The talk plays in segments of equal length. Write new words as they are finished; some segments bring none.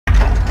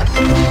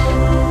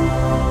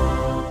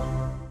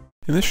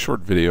In this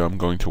short video, I'm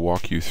going to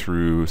walk you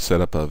through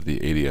setup of the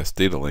ADS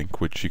Datalink,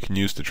 which you can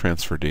use to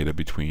transfer data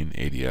between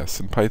ADS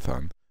and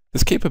Python.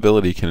 This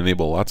capability can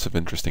enable lots of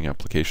interesting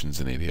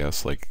applications in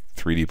ADS, like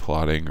 3D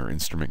plotting or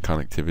instrument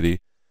connectivity.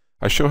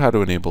 I show how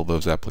to enable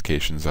those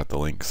applications at the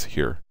links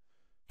here.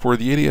 For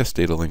the ADS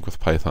Datalink with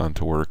Python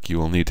to work, you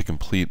will need to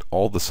complete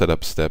all the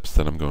setup steps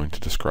that I'm going to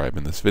describe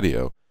in this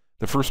video.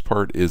 The first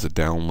part is a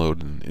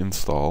download and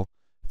install,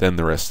 then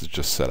the rest is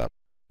just setup.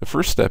 The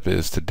first step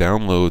is to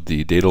download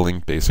the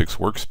Datalink Basics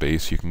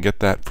workspace. You can get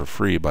that for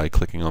free by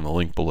clicking on the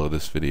link below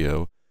this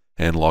video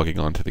and logging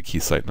on to the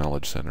Keysight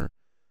Knowledge Center.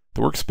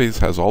 The workspace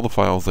has all the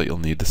files that you'll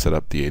need to set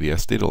up the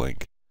ADS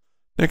Datalink.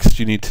 Next,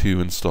 you need to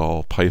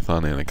install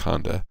Python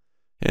Anaconda.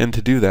 And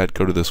to do that,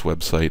 go to this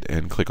website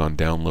and click on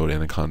Download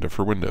Anaconda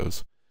for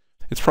Windows.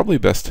 It's probably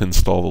best to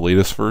install the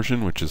latest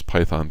version, which is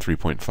Python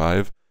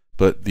 3.5,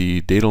 but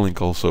the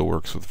Datalink also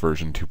works with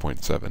version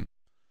 2.7.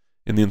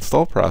 In the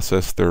install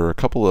process, there are a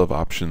couple of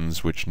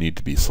options which need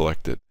to be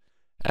selected.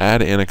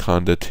 Add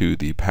Anaconda to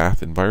the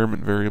path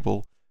environment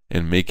variable,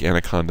 and make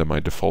Anaconda my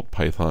default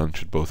Python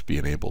should both be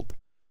enabled.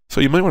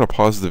 So you might want to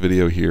pause the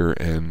video here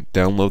and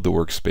download the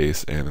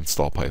workspace and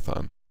install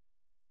Python.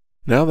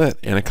 Now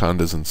that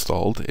Anaconda is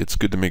installed, it's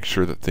good to make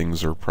sure that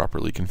things are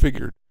properly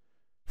configured.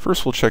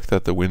 First, we'll check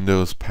that the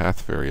Windows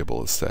path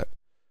variable is set.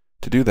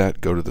 To do that,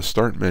 go to the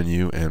Start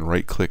menu and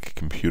right-click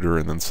Computer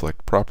and then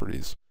select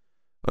Properties.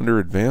 Under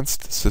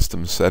Advanced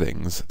System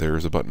Settings, there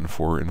is a button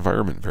for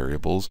Environment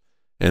Variables,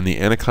 and the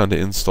Anaconda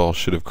install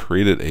should have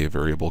created a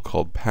variable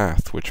called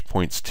Path, which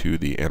points to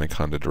the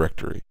Anaconda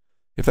directory.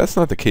 If that's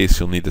not the case,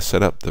 you'll need to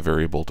set up the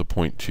variable to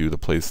point to the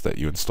place that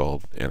you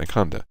installed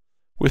Anaconda.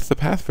 With the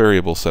path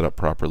variable set up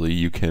properly,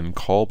 you can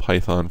call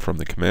Python from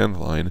the command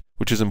line,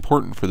 which is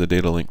important for the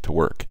Datalink to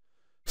work.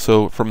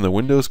 So from the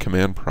Windows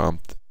command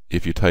prompt,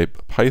 if you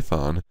type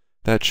Python,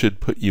 that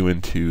should put you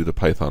into the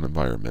Python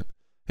environment.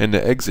 And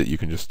to exit, you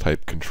can just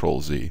type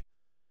Ctrl-Z.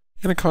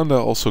 Anaconda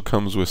also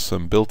comes with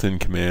some built-in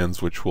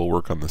commands which will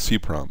work on the C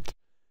prompt.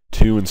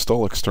 To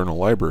install external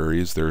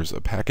libraries, there's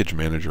a package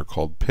manager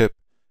called pip,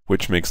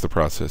 which makes the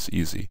process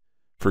easy.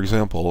 For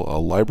example, a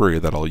library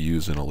that I'll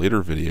use in a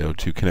later video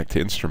to connect to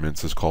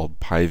instruments is called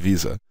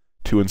PyVisa.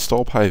 To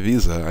install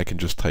PyVisa, I can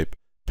just type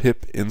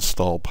pip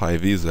install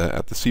PyVisa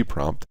at the C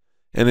prompt,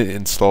 and it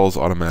installs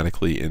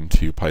automatically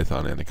into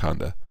Python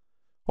Anaconda.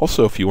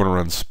 Also, if you want to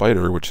run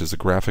Spider, which is a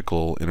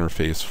graphical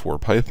interface for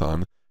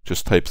Python,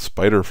 just type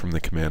Spider from the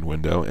command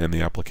window and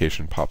the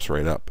application pops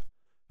right up.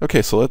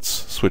 Okay, so let's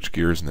switch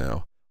gears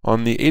now.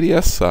 On the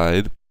ADS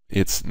side,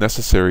 it's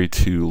necessary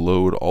to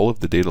load all of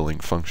the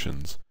Datalink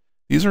functions.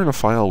 These are in a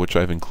file which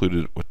I've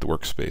included with the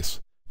workspace.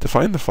 To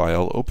find the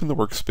file, open the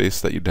workspace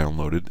that you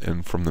downloaded,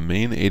 and from the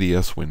main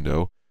ADS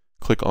window,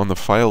 click on the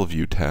File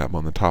View tab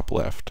on the top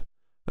left.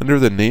 Under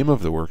the name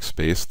of the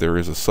workspace, there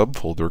is a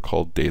subfolder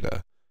called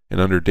Data.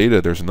 And under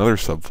Data, there's another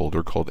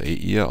subfolder called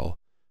AEL.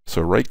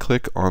 So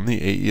right-click on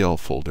the AEL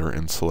folder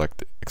and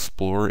select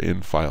Explore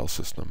in File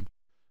System.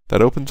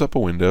 That opens up a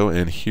window,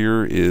 and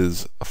here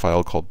is a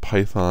file called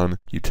Python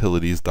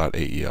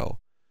utilities.ael.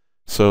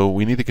 So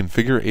we need to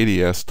configure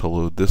ADS to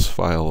load this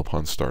file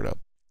upon startup.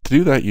 To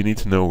do that, you need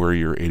to know where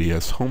your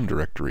ADS home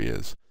directory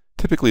is.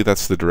 Typically,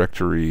 that's the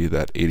directory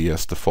that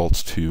ADS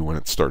defaults to when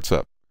it starts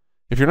up.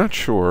 If you're not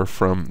sure,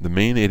 from the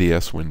main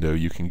ADS window,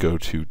 you can go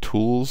to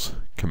Tools,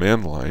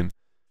 Command Line,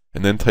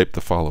 and then type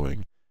the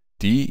following: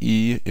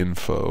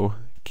 deinfo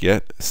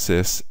get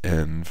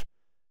sysenv,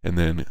 and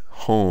then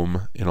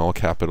home in all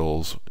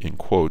capitals in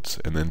quotes,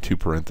 and then 2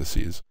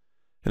 parentheses.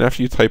 And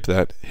after you type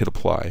that, hit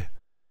apply.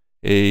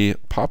 A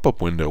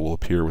pop-up window will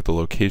appear with the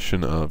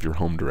location of your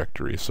home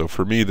directory. So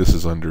for me, this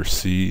is under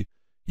C,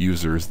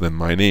 users, then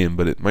my name,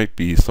 but it might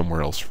be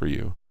somewhere else for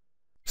you.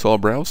 So I'll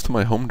browse to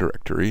my home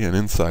directory, and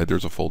inside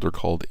there's a folder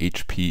called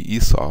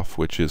HPESOF,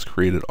 which is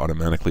created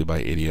automatically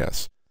by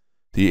ADS.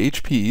 The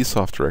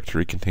HPESOF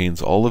directory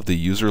contains all of the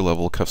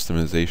user-level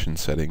customization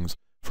settings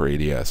for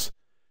ADS.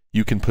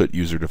 You can put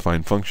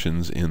user-defined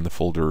functions in the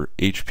folder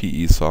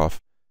HPESOF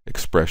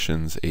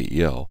expressions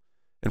AEL.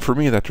 And for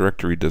me, that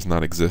directory does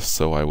not exist,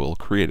 so I will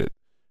create it.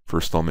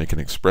 First, I'll make an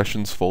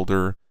expressions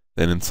folder,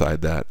 then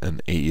inside that,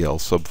 an AEL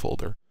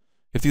subfolder.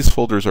 If these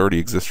folders already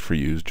exist for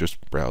you, just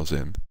browse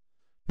in.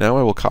 Now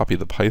I will copy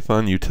the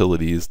Python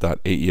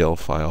utilities.ael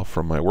file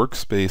from my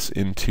workspace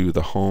into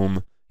the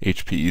home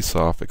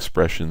HPESOF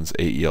expressions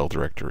AEL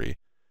directory.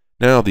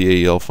 Now the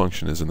AEL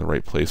function is in the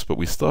right place, but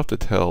we still have to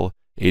tell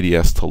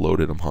ADS to load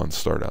it upon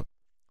startup.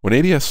 When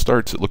ADS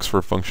starts, it looks for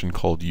a function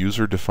called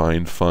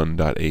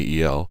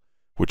user-defined-fun.ael,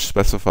 which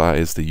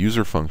specifies the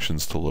user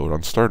functions to load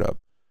on startup.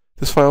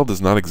 This file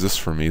does not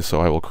exist for me, so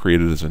I will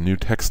create it as a new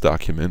text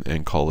document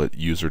and call it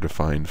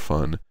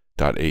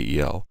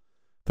user-defined-fun.ael.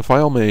 The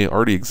file may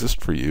already exist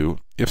for you.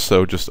 If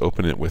so, just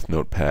open it with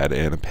Notepad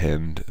and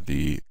append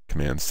the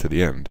commands to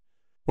the end.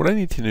 What I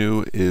need to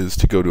do is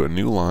to go to a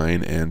new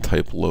line and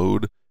type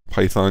load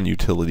Python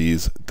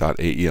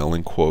utilities.ael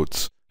in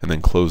quotes, and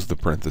then close the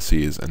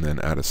parentheses and then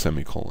add a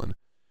semicolon.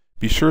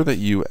 Be sure that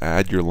you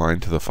add your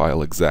line to the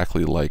file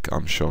exactly like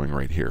I'm showing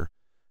right here,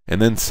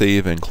 and then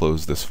save and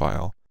close this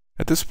file.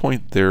 At this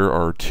point, there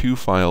are two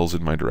files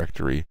in my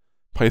directory,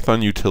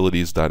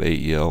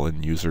 pythonutilities.ael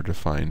and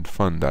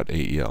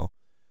user-defined-fun.ael.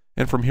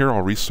 And from here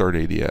I'll restart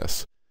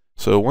ADS.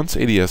 So once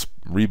ADS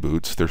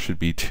reboots, there should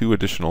be two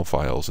additional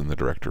files in the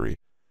directory.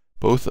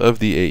 Both of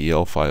the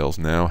AEL files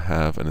now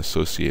have an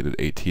associated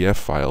ATF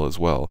file as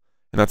well,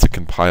 and that's a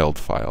compiled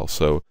file.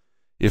 So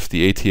if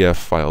the ATF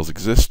files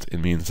exist, it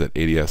means that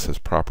ADS has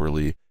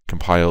properly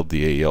compiled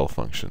the AEL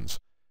functions.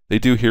 They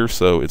do here,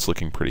 so it's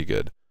looking pretty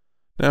good.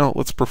 Now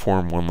let's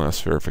perform one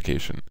last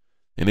verification.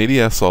 In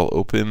ADS, I'll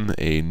open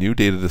a new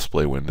data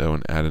display window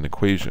and add an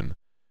equation.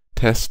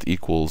 Test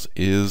equals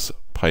is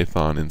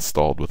Python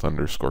installed with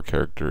underscore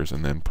characters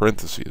and then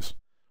parentheses.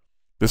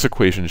 This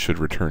equation should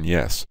return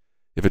yes.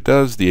 If it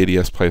does, the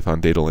ADS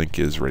Python data link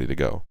is ready to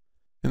go.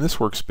 In this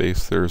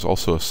workspace, there's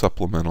also a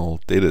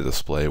supplemental data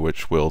display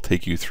which will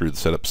take you through the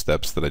setup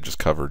steps that I just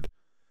covered.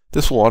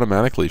 This will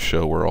automatically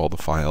show where all the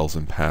files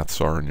and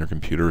paths are in your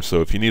computer, so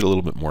if you need a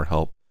little bit more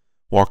help,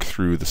 walk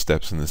through the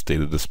steps in this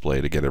data display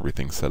to get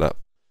everything set up.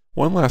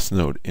 One last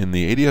note, in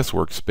the ADS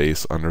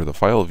workspace under the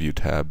File View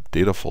tab,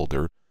 Data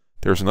folder,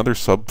 there's another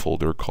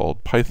subfolder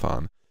called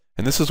Python,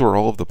 and this is where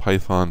all of the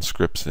Python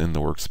scripts in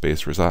the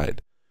workspace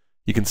reside.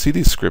 You can see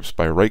these scripts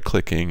by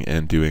right-clicking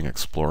and doing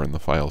Explore in the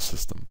file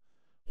system.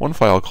 One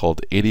file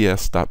called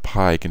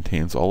ads.py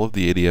contains all of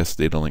the ADS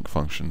data link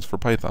functions for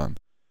Python.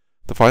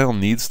 The file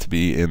needs to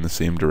be in the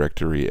same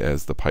directory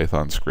as the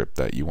Python script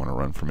that you want to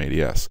run from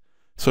ADS.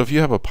 So if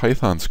you have a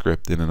Python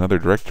script in another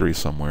directory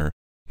somewhere,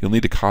 you'll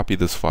need to copy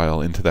this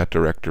file into that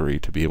directory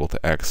to be able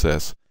to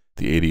access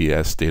the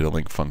ADS data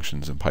link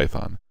functions in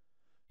Python.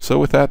 So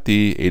with that,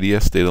 the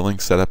ADS data link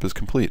setup is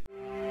complete.